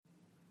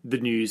The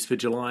news for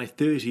July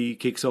 30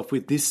 kicks off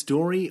with this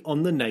story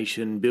on the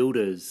Nation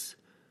Builders.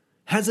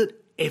 Has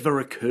it ever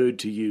occurred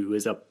to you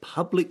as a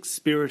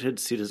public-spirited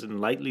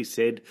citizen lately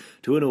said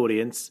to an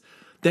audience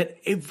that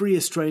every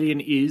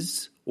Australian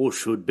is, or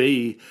should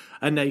be,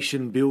 a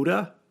nation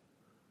builder?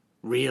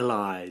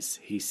 Realise,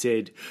 he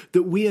said,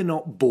 that we are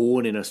not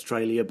born in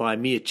Australia by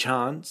mere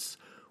chance.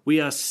 We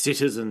are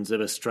citizens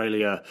of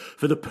Australia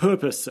for the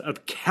purpose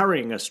of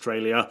carrying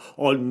Australia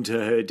on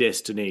to her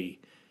destiny.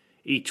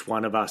 Each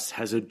one of us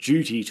has a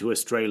duty to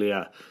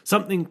Australia,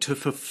 something to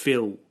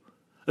fulfil.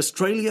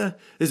 Australia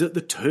is at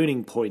the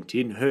turning point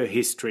in her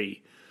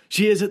history.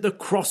 She is at the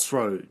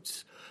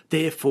crossroads.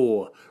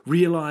 Therefore,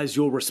 realise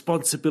your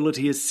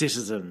responsibility as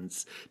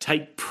citizens.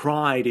 Take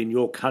pride in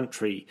your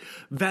country.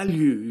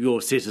 Value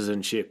your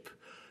citizenship.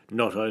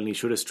 Not only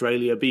should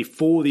Australia be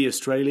for the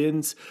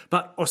Australians,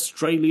 but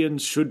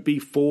Australians should be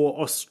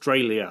for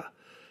Australia.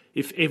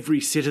 If every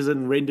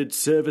citizen rendered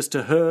service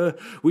to her,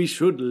 we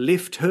should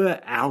lift her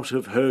out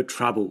of her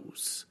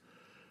troubles.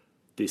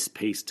 This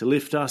piece to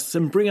lift us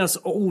and bring us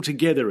all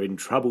together in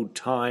troubled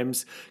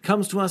times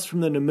comes to us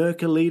from the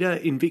Numurkah leader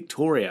in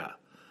Victoria.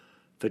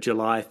 For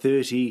July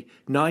 30,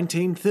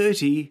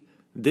 1930,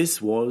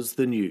 this was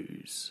the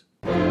news.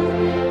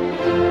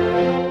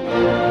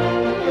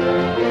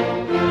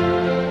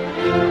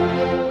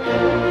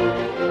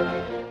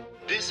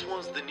 This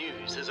Was the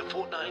News is a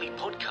fortnightly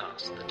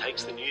podcast that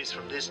takes the news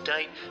from this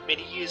date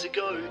many years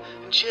ago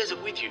and shares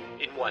it with you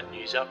in one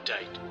news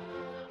update.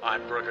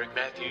 I'm Broderick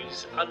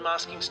Matthews,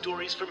 unmasking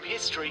stories from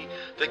history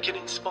that can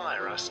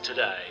inspire us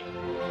today.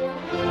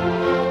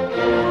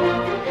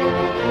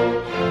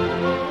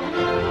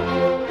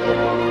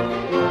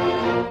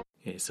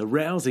 Yes, a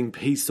rousing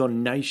piece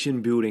on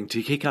nation building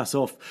to kick us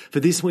off for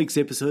this week's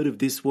episode of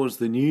This Was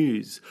the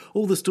News.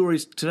 All the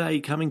stories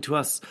today coming to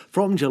us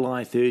from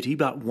July 30,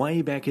 but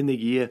way back in the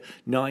year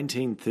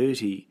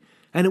 1930.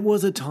 And it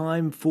was a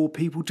time for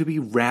people to be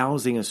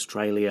rousing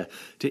Australia,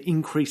 to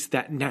increase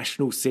that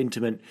national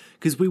sentiment,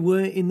 because we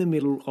were in the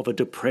middle of a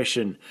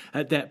depression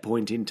at that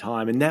point in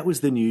time, and that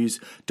was the news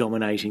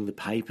dominating the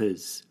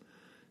papers.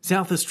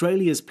 South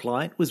Australia's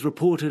plight was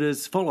reported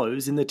as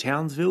follows in the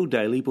Townsville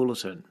Daily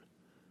Bulletin.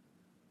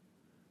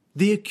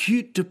 The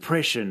acute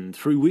depression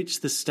through which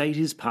the state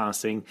is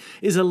passing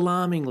is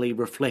alarmingly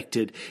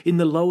reflected in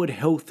the lowered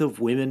health of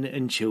women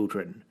and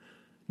children.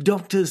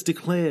 Doctors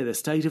declare the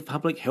state of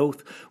public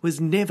health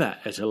was never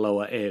at a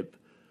lower ebb.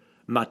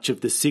 Much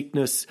of the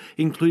sickness,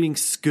 including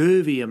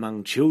scurvy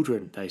among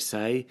children, they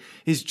say,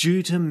 is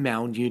due to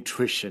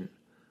malnutrition.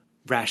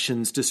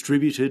 Rations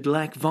distributed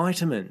lack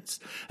vitamins,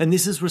 and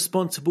this is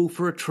responsible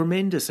for a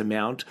tremendous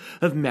amount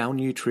of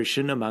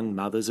malnutrition among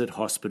mothers at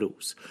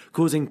hospitals,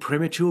 causing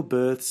premature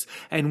births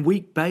and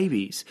weak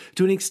babies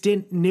to an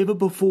extent never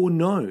before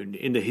known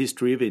in the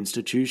history of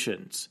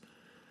institutions.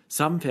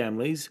 Some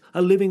families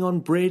are living on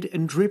bread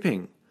and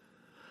dripping.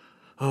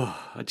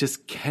 Oh, I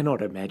just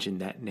cannot imagine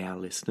that now,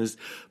 listeners.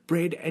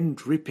 Bread and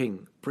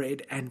dripping,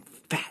 bread and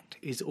fat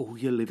is all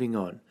you're living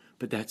on.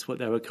 But that's what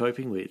they were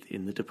coping with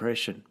in the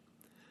Depression.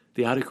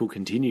 The article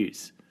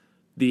continues.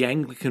 The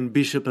Anglican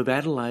Bishop of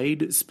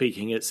Adelaide,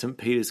 speaking at St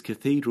Peter's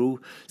Cathedral,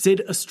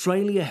 said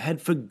Australia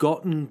had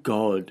forgotten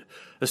God.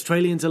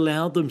 Australians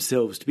allowed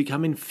themselves to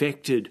become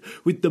infected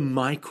with the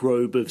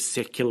microbe of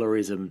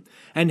secularism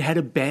and had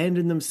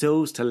abandoned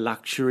themselves to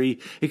luxury,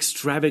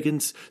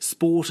 extravagance,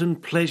 sport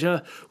and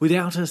pleasure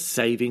without a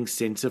saving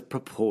sense of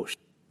proportion.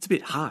 It's a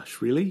bit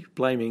harsh, really,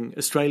 blaming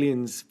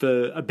Australians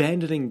for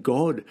abandoning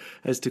God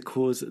as to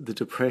cause the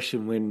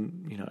depression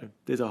when,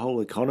 there's a whole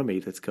economy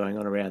that's going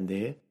on around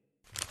there.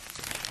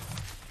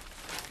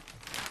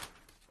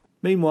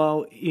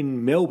 Meanwhile,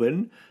 in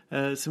Melbourne,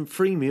 some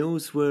free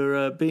meals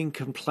were being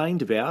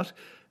complained about,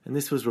 and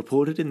this was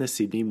reported in the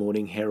Sydney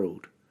Morning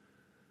Herald.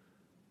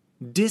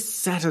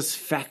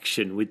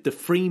 Dissatisfaction with the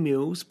free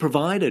meals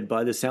provided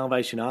by the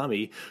Salvation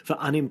Army for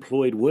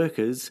unemployed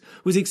workers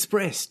was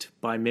expressed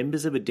by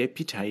members of a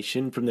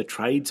deputation from the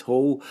Trades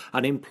Hall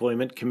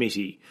Unemployment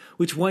Committee,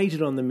 which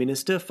waited on the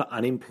Minister for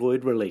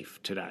Unemployed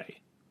Relief today.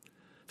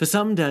 For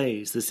some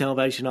days, the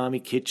Salvation Army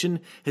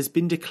kitchen has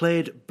been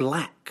declared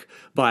black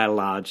by a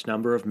large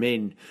number of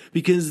men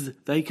because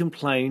they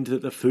complained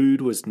that the food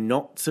was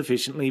not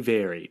sufficiently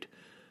varied.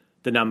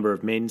 The number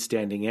of men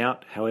standing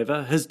out,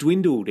 however, has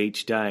dwindled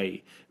each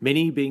day,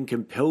 many being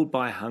compelled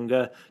by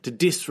hunger to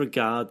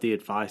disregard the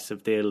advice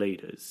of their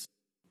leaders.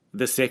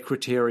 The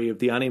Secretary of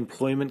the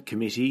Unemployment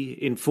Committee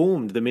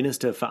informed the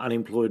Minister for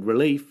Unemployed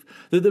Relief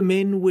that the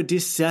men were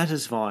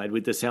dissatisfied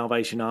with the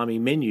Salvation Army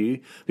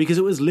menu because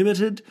it was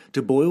limited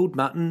to boiled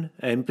mutton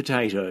and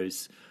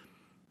potatoes.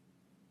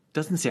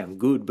 Doesn't sound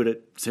good, but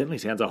it certainly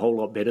sounds a whole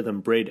lot better than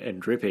bread and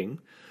dripping.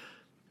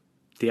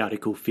 The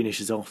article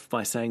finishes off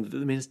by saying that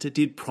the Minister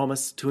did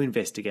promise to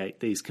investigate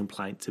these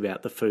complaints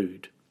about the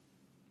food.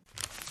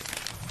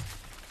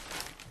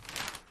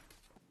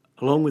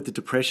 Along with the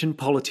Depression,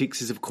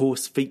 politics is of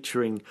course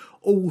featuring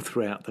all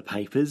throughout the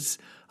papers.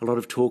 A lot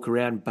of talk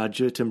around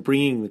budget and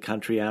bringing the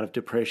country out of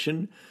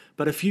depression.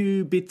 But a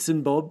few bits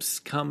and bobs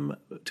come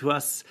to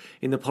us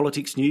in the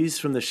politics news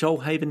from the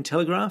Shoalhaven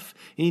Telegraph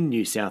in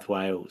New South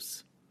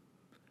Wales.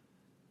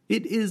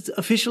 It is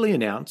officially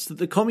announced that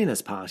the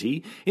Communist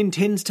Party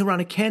intends to run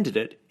a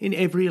candidate in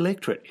every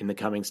electorate in the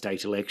coming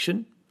state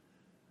election.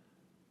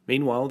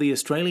 Meanwhile, the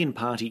Australian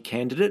Party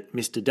candidate,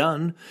 Mr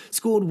Dunn,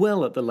 scored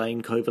well at the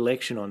Lane Cove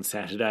election on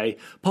Saturday,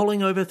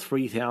 polling over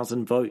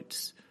 3,000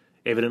 votes.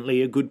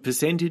 Evidently, a good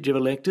percentage of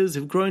electors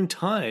have grown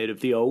tired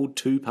of the old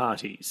two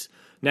parties,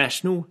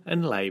 National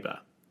and Labor.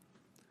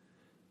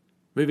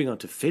 Moving on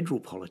to federal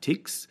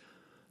politics,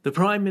 the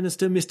Prime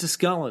Minister, Mr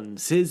Scullin,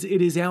 says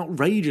it is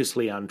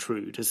outrageously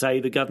untrue to say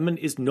the government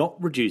is not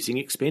reducing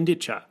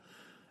expenditure.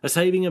 A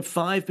saving of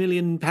 £5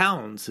 million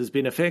has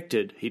been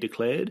effected, he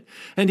declared,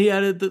 and he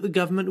added that the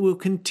government will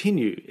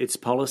continue its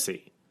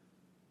policy.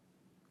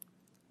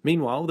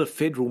 Meanwhile, the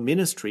federal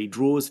ministry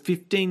draws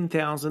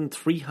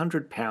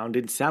 £15,300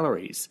 in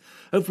salaries,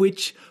 of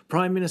which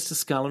Prime Minister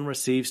Scullin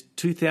receives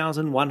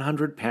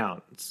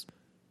 £2,100.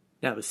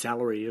 Now, the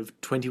salary of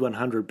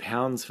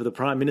 £2,100 for the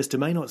Prime Minister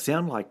may not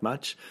sound like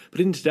much,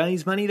 but in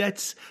today's money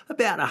that's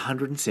about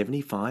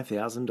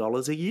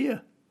 $175,000 a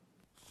year.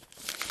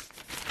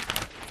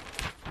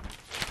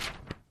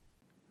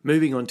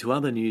 Moving on to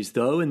other news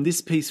though, and this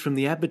piece from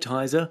the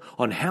Advertiser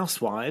on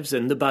housewives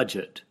and the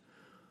budget.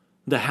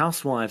 The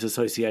Housewives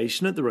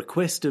Association, at the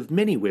request of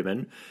many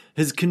women,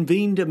 has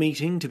convened a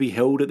meeting to be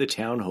held at the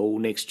Town Hall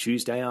next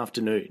Tuesday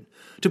afternoon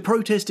to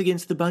protest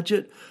against the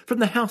budget from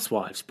the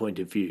housewives' point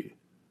of view.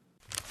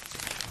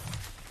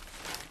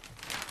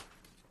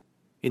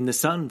 In the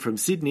Sun from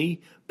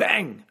Sydney,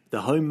 bang,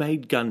 the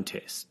homemade gun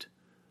test.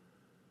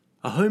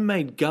 A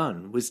homemade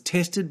gun was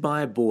tested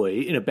by a boy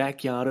in a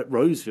backyard at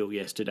Roseville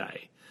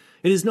yesterday.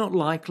 It is not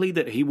likely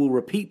that he will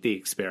repeat the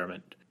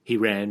experiment. He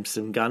rammed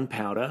some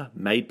gunpowder,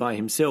 made by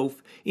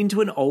himself,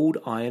 into an old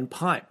iron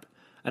pipe,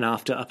 and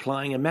after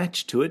applying a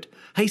match to it,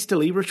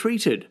 hastily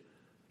retreated.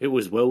 It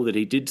was well that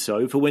he did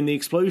so, for when the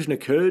explosion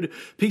occurred,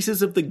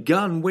 pieces of the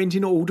gun went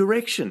in all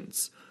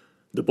directions.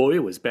 The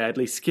boy was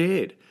badly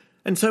scared,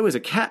 and so was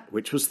a cat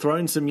which was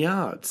thrown some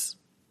yards.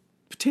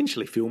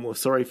 Potentially feel more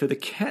sorry for the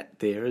cat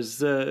there, as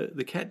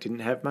the cat didn't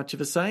have much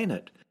of a say in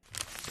it.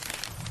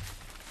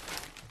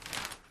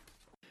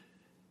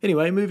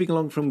 Anyway, moving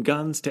along from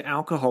guns to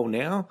alcohol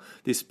now,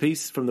 this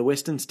piece from the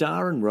Western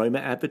Star and Roma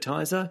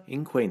Advertiser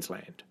in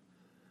Queensland.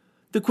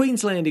 The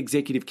Queensland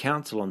Executive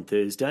Council on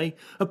Thursday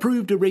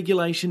approved a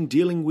regulation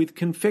dealing with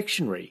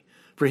confectionery,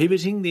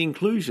 prohibiting the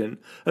inclusion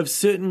of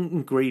certain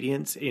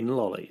ingredients in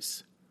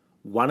lollies.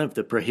 One of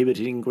the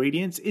prohibited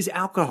ingredients is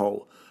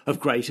alcohol of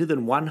greater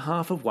than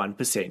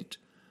 0.5%.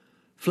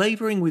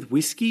 Flavouring with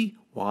whiskey,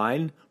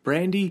 wine,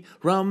 brandy,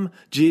 rum,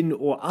 gin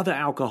or other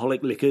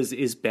alcoholic liquors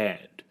is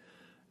banned.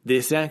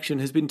 This action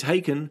has been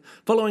taken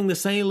following the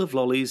sale of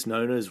lollies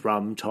known as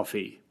rum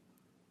toffee.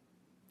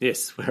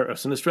 Yes, where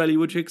else in Australia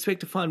would you expect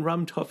to find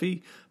rum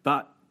toffee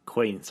but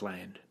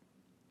Queensland?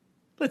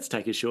 Let's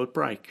take a short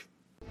break.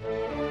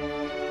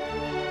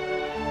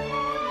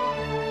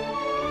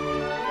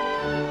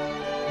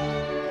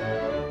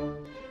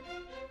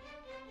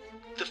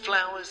 The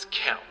flowers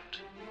count.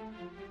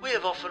 We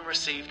have often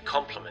received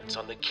compliments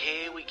on the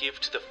care we give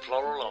to the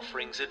floral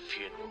offerings at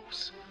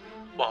funerals.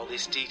 While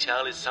this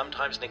detail is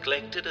sometimes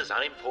neglected as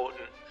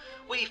unimportant,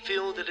 we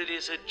feel that it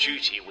is a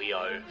duty we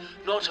owe,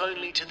 not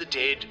only to the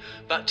dead,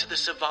 but to the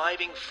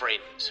surviving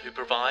friends who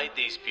provide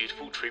these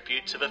beautiful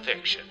tributes of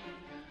affection.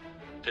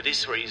 For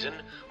this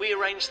reason, we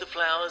arrange the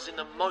flowers in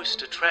the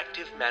most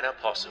attractive manner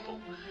possible,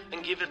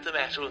 and give it the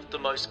matter the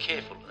most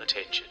careful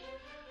attention.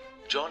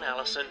 John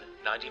Allison,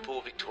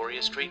 94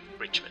 Victoria Street,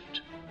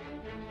 Richmond.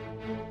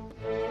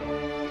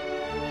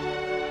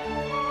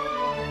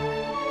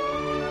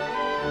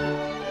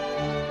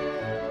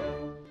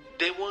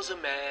 There was a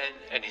man,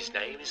 and his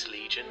name is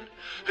Legion,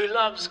 who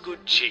loves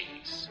good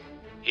cheese.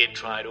 He had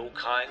tried all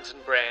kinds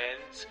and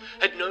brands,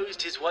 had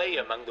nosed his way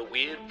among the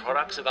weird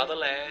products of other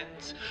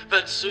lands,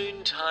 but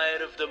soon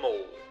tired of them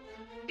all.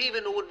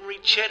 Even ordinary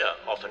cheddar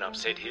often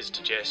upset his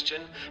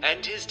digestion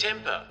and his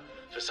temper,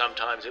 for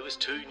sometimes it was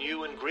too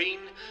new and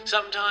green,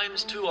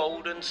 sometimes too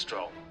old and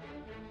strong.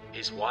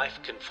 His wife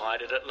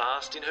confided at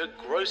last in her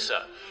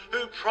grocer,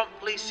 who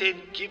promptly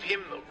said, "Give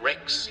him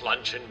Rex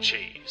Luncheon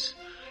Cheese.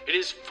 It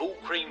is full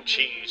cream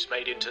cheese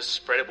made into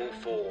spreadable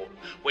form,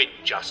 when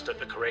just at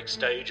the correct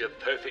stage of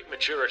perfect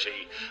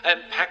maturity,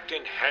 and packed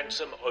in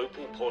handsome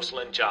opal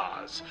porcelain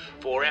jars,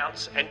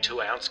 4-ounce and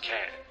 2-ounce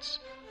cans.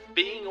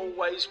 Being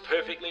always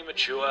perfectly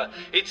mature,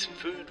 its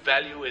food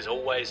value is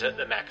always at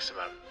the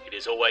maximum. It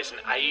is always an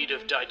aid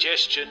of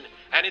digestion,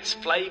 and its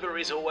flavour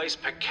is always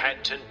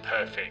piquant and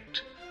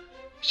perfect."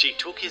 She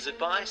took his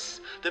advice.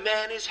 The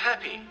man is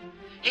happy.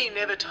 He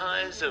never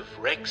tires of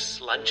Rex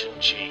Luncheon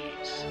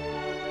Cheese.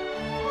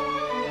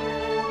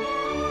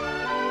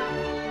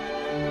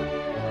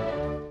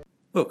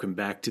 Welcome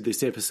back to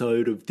this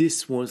episode of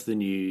This Was the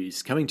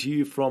News, coming to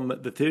you from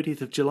the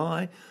 30th of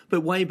July,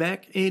 but way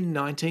back in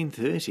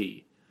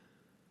 1930.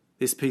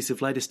 This piece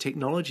of latest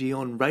technology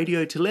on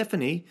radio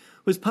telephony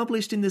was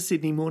published in the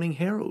Sydney Morning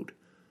Herald.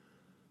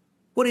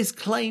 What is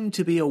claimed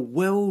to be a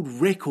world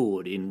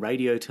record in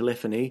radio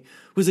telephony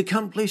was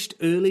accomplished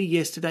early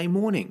yesterday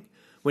morning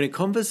when a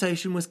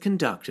conversation was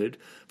conducted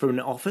from an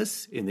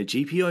office in the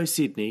GPO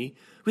Sydney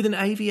with an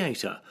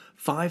aviator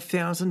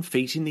 5,000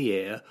 feet in the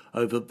air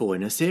over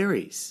Buenos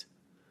Aires.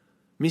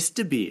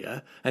 Mr.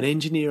 Beer, an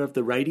engineer of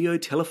the radio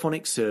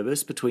telephonic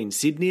service between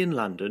Sydney and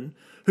London,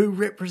 who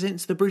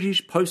represents the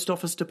British Post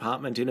Office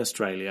Department in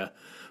Australia,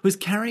 was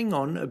carrying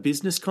on a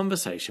business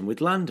conversation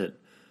with London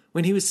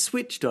when he was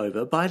switched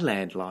over by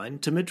landline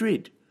to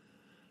Madrid.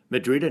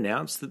 Madrid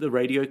announced that the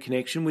radio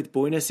connection with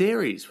Buenos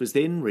Aires was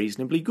then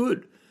reasonably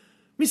good.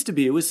 Mr.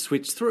 Beer was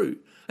switched through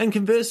and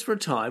conversed for a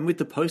time with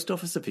the post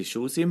office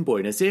officials in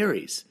Buenos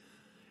Aires.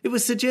 It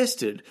was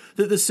suggested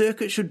that the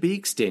circuit should be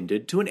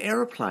extended to an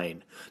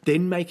aeroplane,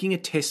 then making a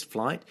test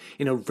flight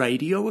in a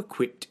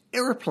radio-equipped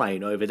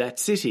aeroplane over that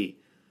city.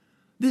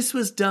 This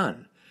was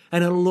done,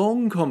 and a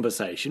long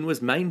conversation was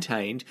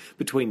maintained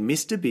between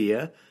Mr.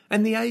 Beer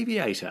and the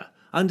aviator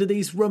under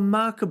these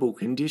remarkable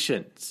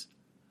conditions.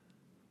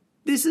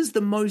 This is the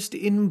most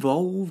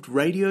involved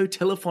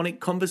radio-telephonic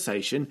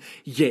conversation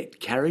yet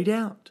carried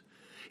out.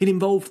 It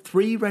involved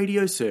 3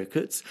 radio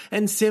circuits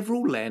and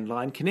several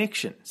landline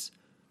connections.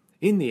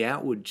 In the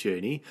outward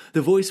journey,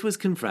 the voice was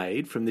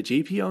conveyed from the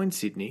GPO in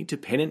Sydney to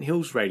Pennant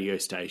Hills radio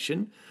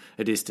station,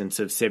 a distance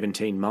of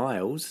 17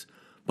 miles,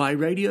 by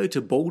radio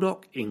to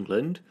Baldock,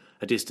 England,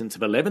 a distance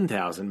of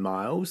 11,000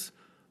 miles,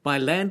 by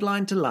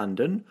landline to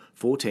London,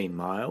 14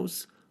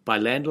 miles, by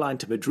landline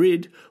to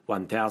Madrid,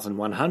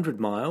 1,100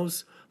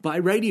 miles, by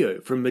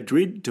radio from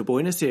Madrid to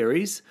Buenos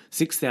Aires,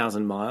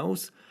 6,000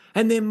 miles,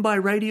 and then by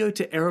radio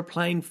to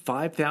aeroplane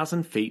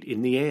 5,000 feet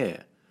in the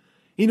air.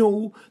 In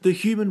all, the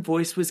human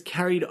voice was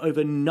carried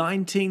over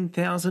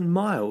 19,000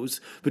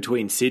 miles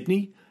between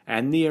Sydney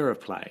and the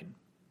aeroplane.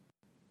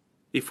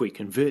 If we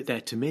convert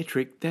that to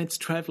metric, that's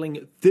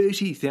travelling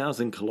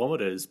 30,000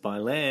 kilometres by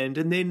land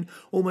and then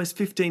almost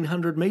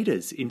 1,500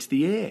 metres into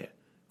the air.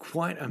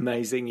 Quite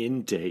amazing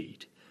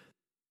indeed.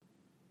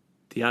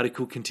 The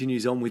article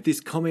continues on with this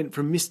comment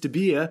from Mr.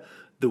 Beer,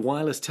 the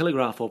wireless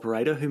telegraph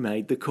operator who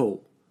made the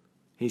call.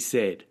 He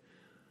said,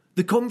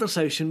 "The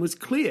conversation was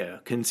clear,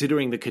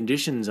 considering the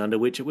conditions under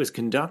which it was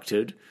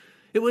conducted.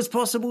 It was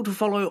possible to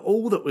follow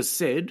all that was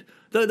said,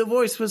 though the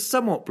voice was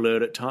somewhat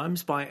blurred at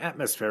times by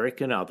atmospheric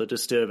and other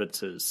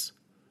disturbances."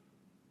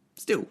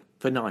 Still,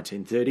 for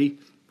 1930,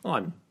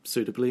 I'm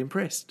suitably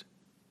impressed.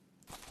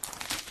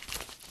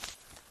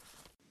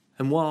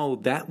 And while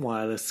that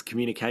wireless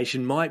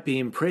communication might be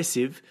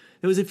impressive,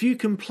 there was a few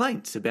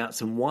complaints about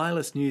some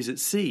wireless news at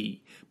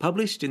sea,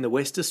 published in the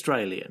West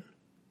Australian.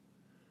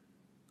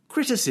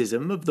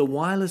 Criticism of the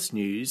wireless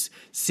news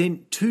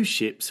sent to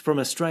ships from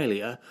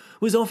Australia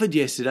was offered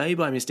yesterday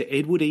by Mr.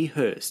 Edward E.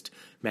 Hurst,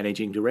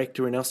 Managing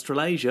Director in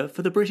Australasia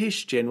for the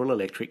British General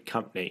Electric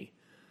Company.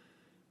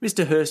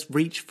 Mr. Hurst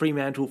reached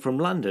Fremantle from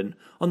London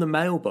on the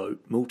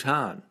mailboat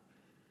Multan.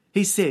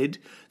 He said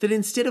that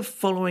instead of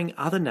following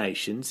other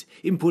nations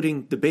in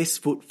putting the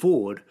best foot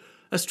forward,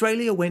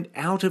 Australia went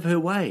out of her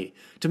way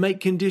to make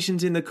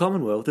conditions in the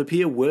Commonwealth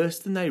appear worse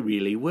than they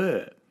really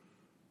were.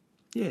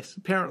 Yes,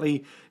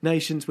 apparently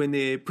nations, when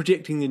they're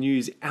projecting the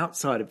news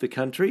outside of the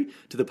country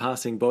to the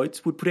passing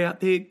boats, would put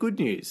out their good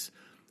news.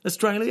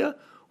 Australia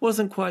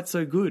wasn't quite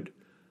so good.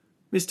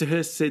 Mr.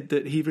 Hurst said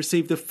that he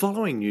received the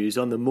following news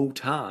on the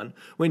Multan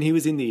when he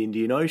was in the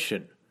Indian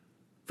Ocean.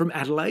 From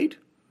Adelaide,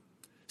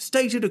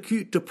 stated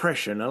acute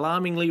depression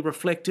alarmingly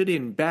reflected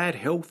in bad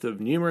health of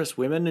numerous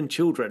women and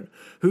children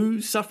who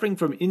suffering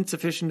from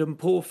insufficient and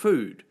poor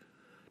food.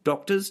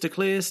 Doctors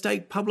declare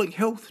state public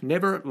health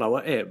never at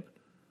lower ebb.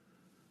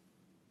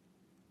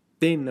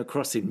 Then,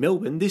 across in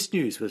Melbourne, this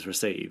news was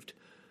received.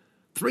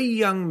 3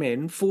 young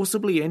men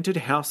forcibly entered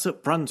house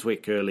at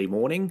Brunswick early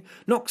morning,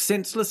 knocked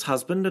senseless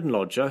husband and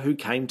lodger who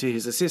came to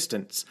his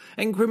assistance,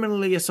 and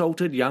criminally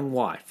assaulted young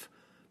wife.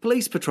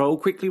 Police patrol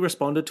quickly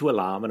responded to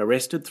alarm and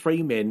arrested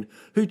 3 men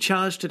who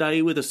charged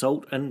today with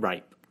assault and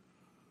rape.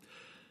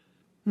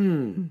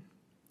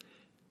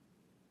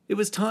 It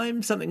was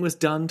time something was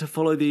done to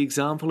follow the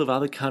example of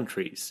other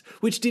countries,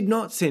 which did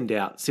not send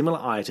out similar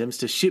items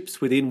to ships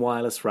within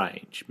wireless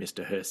range,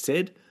 Mr. Hurst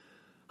said.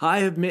 I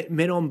have met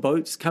men on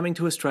boats coming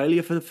to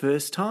Australia for the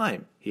first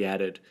time, he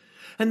added,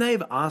 and they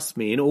have asked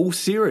me in all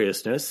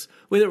seriousness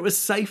whether it was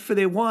safe for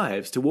their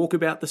wives to walk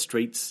about the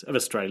streets of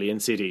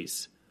Australian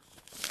cities.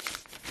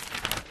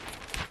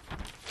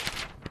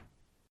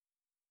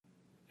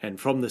 And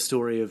from the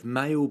story of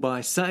Mail by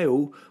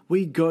Sail,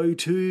 we go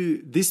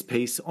to this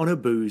piece on a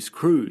booze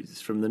cruise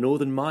from the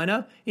Northern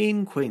Miner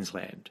in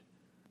Queensland.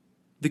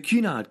 The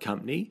Cunard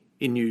Company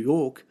in New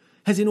York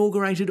has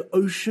inaugurated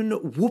ocean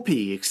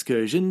whoopee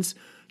excursions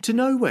to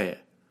nowhere.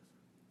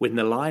 When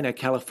the liner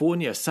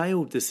California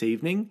sailed this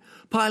evening,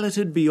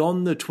 piloted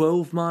beyond the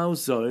 12-mile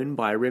zone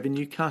by a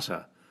revenue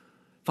cutter,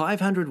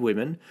 500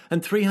 women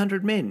and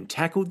 300 men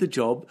tackled the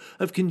job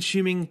of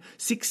consuming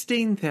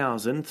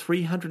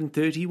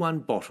 16,331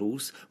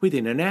 bottles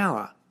within an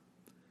hour.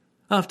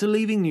 After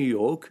leaving New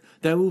York,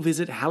 they will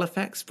visit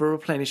Halifax for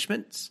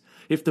replenishments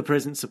if the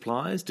present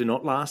supplies do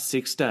not last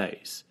 6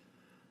 days.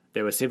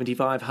 There were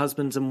 75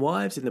 husbands and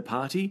wives in the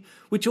party,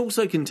 which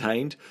also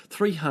contained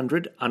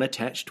 300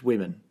 unattached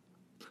women.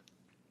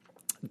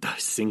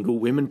 Those single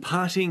women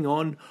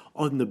partying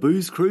on the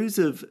booze cruise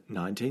of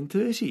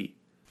 1930.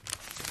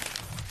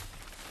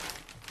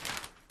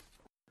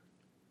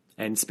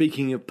 And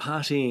speaking of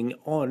partying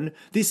on,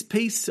 this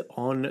piece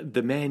on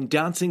the man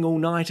dancing all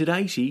night at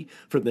 80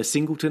 from the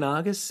Singleton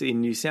Argus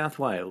in New South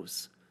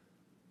Wales.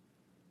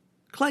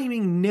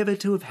 Claiming never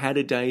to have had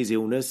a day's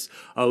illness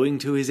owing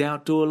to his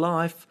outdoor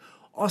life,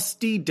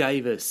 Osty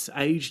Davis,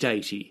 aged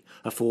 80,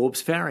 a Forbes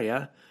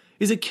farrier,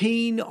 is a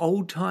keen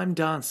old-time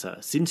dancer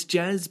since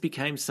jazz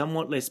became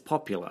somewhat less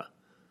popular.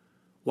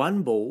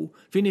 One ball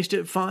finished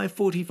at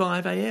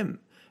 5:45 a.m,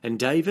 and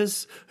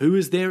Davis, who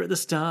was there at the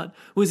start,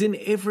 was in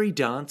every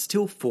dance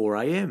till 4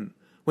 a.m,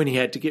 when he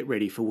had to get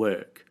ready for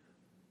work.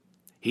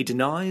 He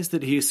denies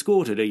that he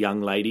escorted a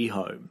young lady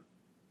home.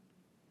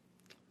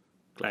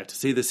 Glad to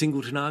see the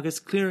Singleton Argus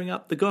clearing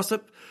up the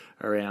gossip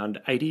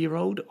around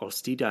 80-year-old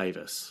Osty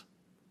Davis.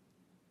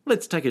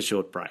 Let's take a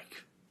short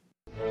break.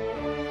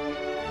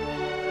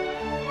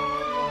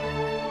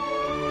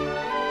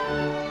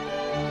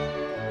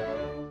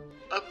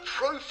 A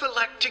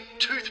prophylactic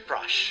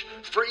toothbrush,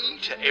 free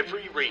to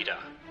every reader.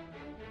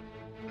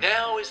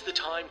 Now is the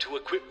time to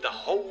equip the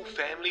whole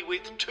family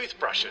with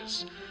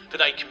toothbrushes, for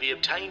they can be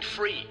obtained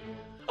free.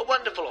 A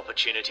wonderful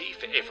opportunity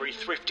for every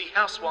thrifty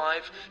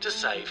housewife to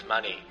save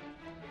money.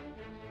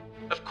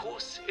 Of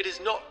course, it is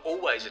not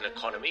always an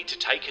economy to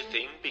take a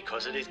thing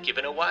because it is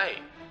given away.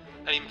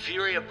 An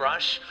inferior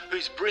brush,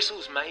 whose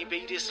bristles may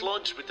be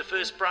dislodged with the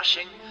first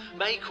brushing,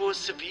 may cause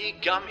severe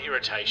gum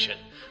irritation,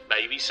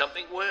 maybe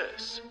something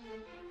worse.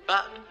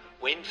 But,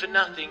 when for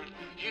nothing,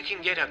 you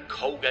can get a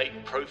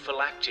Colgate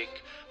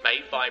prophylactic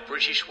made by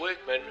British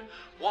workmen,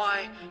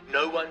 why,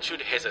 no one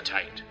should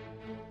hesitate.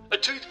 A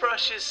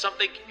toothbrush is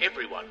something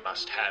everyone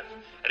must have,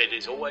 and it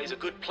is always a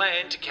good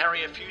plan to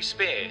carry a few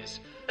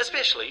spares,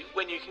 especially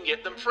when you can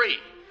get them free.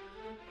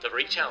 The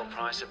retail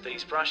price of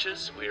these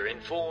brushes, we're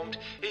informed,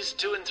 is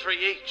 2 and 3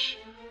 each.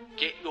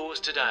 Get yours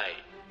today.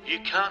 You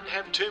can't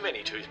have too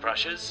many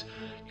toothbrushes.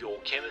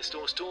 Your chemist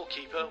or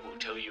storekeeper will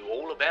tell you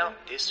all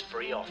about this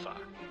free offer.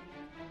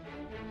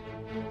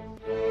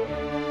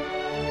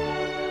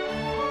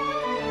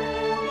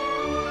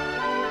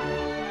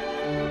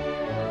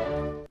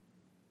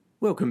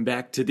 Welcome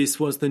back to This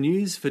Was the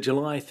News for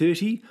July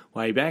 30,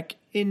 way back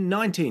in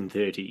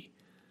 1930.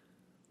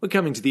 We're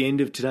coming to the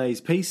end of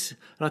today's piece,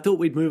 and I thought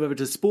we'd move over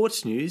to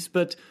sports news,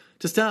 but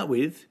to start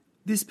with,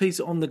 this piece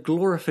on the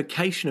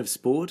glorification of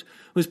sport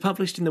was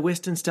published in the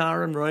Western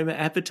Star and Roma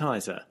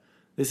Advertiser.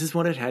 This is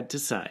what it had to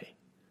say.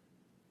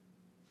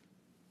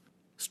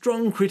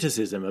 Strong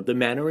criticism of the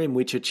manner in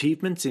which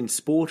achievements in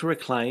sport are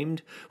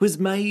acclaimed was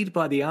made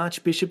by the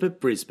Archbishop of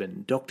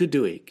Brisbane, Dr.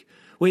 Duhigg,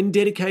 when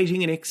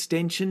dedicating an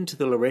extension to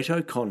the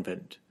Loreto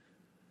Convent.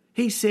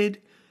 He said,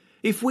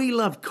 "If we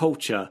love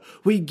culture,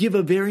 we give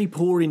a very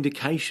poor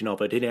indication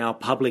of it in our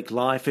public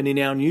life and in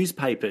our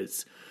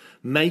newspapers,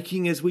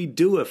 making as we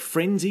do a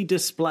frenzied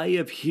display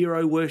of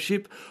hero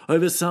worship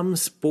over some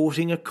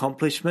sporting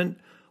accomplishment,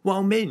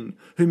 while men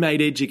who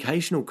made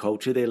educational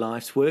culture their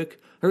life's work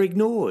are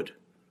ignored."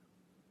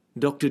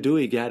 Dr.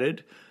 Duhigg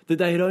added that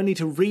they had only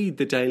to read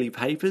the daily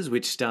papers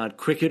which starred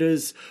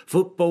cricketers,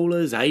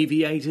 footballers,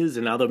 aviators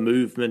and other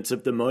movements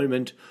of the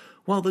moment,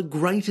 while the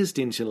greatest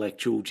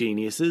intellectual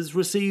geniuses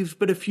received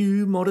but a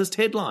few modest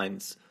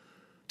headlines.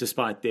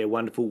 Despite their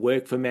wonderful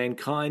work for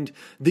mankind,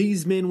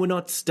 these men were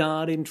not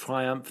starred in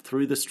triumph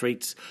through the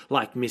streets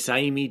like Miss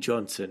Amy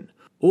Johnson,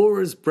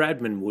 or as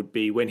Bradman would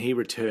be when he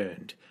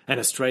returned, and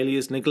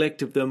Australia's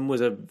neglect of them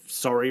was a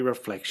sorry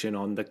reflection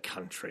on the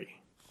country.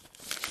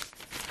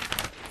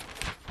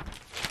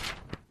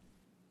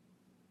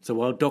 So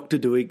while Dr.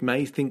 Duhigg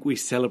may think we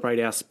celebrate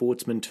our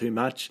sportsmen too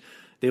much,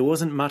 there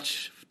wasn't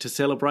much to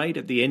celebrate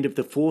at the end of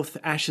the 4th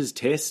Ashes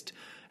Test,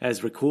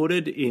 as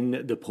recorded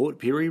in the Port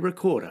Pirie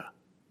Recorder.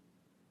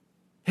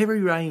 Heavy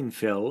rain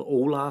fell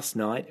all last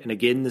night and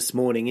again this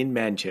morning in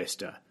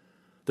Manchester.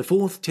 The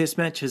 4th Test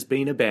match has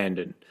been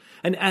abandoned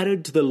and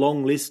added to the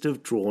long list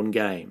of drawn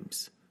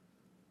games.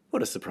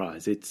 What a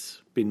surprise,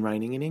 it's been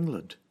raining in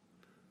England.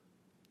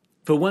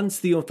 For once,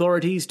 the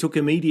authorities took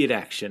immediate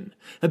action,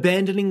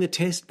 abandoning the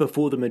test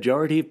before the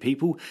majority of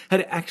people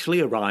had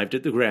actually arrived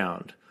at the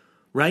ground.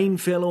 Rain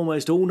fell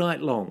almost all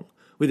night long,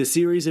 with a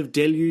series of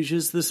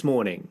deluges this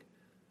morning.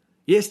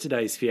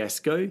 Yesterday's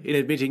fiasco, in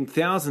admitting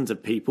thousands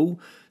of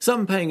people,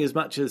 some paying as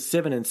much as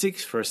 7 and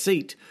 6 for a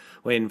seat,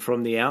 when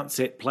from the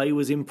outset play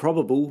was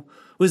improbable,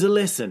 was a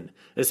lesson,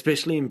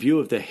 especially in view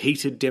of the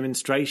heated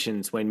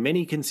demonstrations when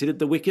many considered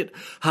the wicket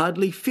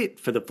hardly fit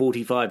for the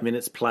 45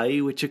 minutes play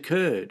which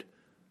occurred.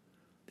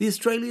 The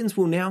Australians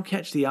will now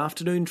catch the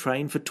afternoon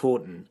train for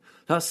Taunton,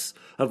 thus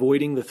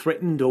avoiding the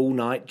threatened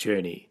all-night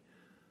journey.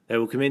 They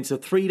will commence a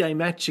 3-day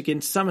match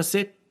against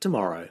Somerset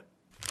tomorrow.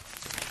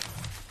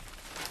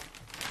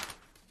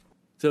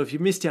 So if you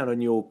missed out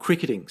on your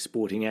cricketing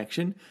sporting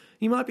action,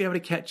 you might be able to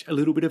catch a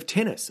little bit of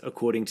tennis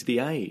according to The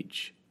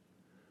Age.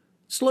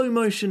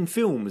 Slow-motion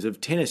films of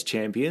tennis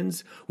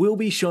champions will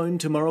be shown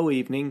tomorrow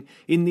evening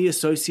in the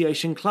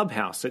Association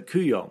Clubhouse at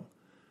Kooyong.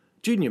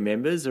 Junior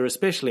members are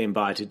especially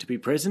invited to be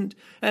present,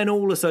 and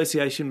all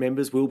association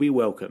members will be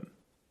welcome.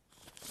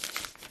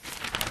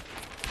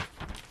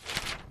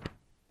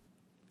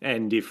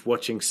 And if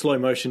watching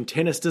slow-motion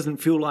tennis doesn't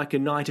feel like a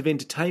night of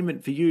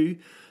entertainment for you,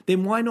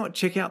 then why not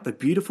check out the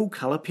beautiful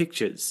colour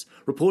pictures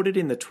reported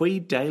in the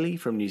Tweed Daily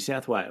from New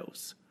South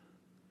Wales.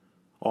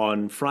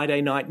 On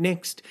Friday night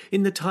next,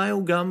 in the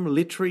Tylegum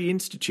Literary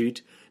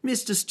Institute,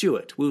 Mr.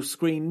 Stewart will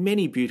screen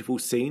many beautiful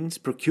scenes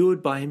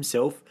procured by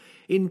himself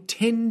in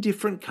 10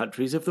 different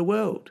countries of the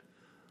world.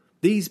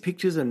 These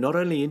pictures are not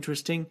only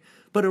interesting,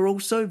 but are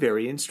also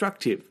very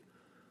instructive.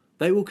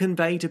 They will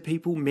convey to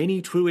people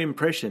many true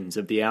impressions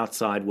of the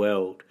outside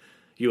world.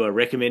 You are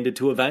recommended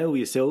to avail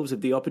yourselves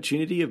of the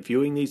opportunity of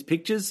viewing these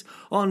pictures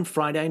on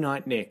Friday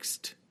night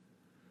next.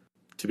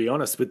 To be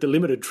honest, with the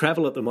limited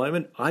travel at the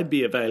moment, I'd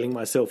be availing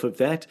myself of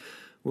that.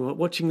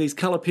 Watching these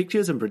colour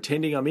pictures and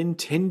pretending I'm in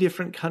 10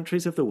 different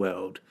countries of the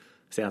world.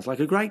 Sounds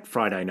like a great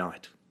Friday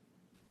night.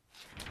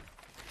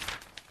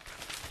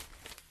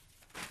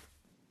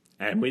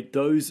 And with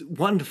those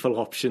wonderful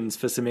options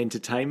for some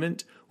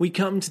entertainment, we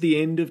come to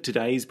the end of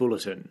today's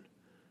bulletin.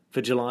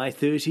 For July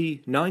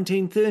 30,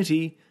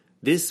 1930,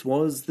 this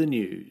was the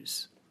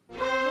news.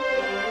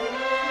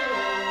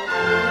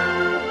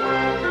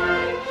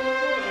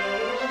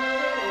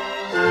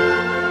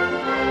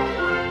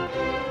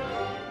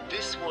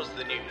 This Was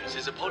the News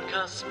is a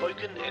podcast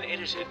spoken and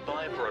edited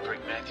by Broderick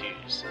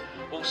Matthews.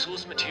 All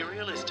source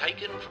material is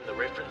taken from the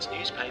referenced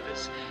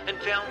newspapers and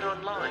found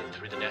online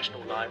through the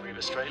National Library of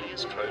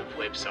Australia's Trove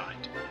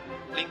website.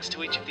 Links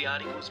to each of the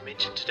articles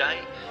mentioned today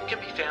can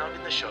be found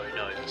in the show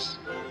notes.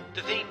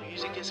 The theme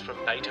music is from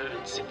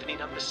Beethoven's Symphony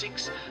No.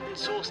 6 and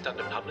sourced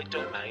under public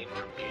domain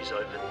from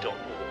newsopen.org.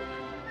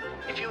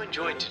 If you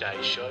enjoyed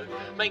today's show,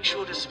 make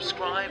sure to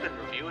subscribe and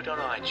review it on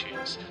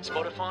iTunes,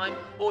 Spotify,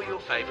 or your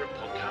favourite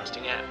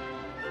podcasting app.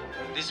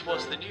 This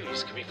Was the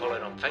News can be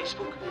followed on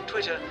Facebook,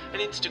 Twitter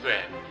and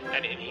Instagram,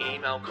 and any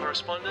email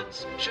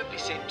correspondence should be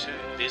sent to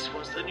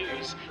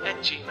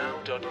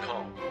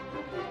thiswasthenews@gmail.com.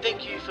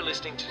 Thank you for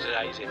listening to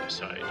today's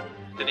episode.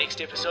 The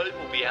next episode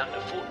will be out in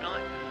a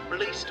fortnight,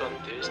 released on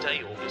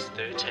Thursday, August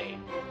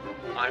 13.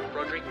 I'm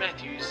Broderick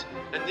Matthews,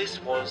 and this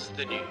was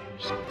the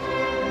news.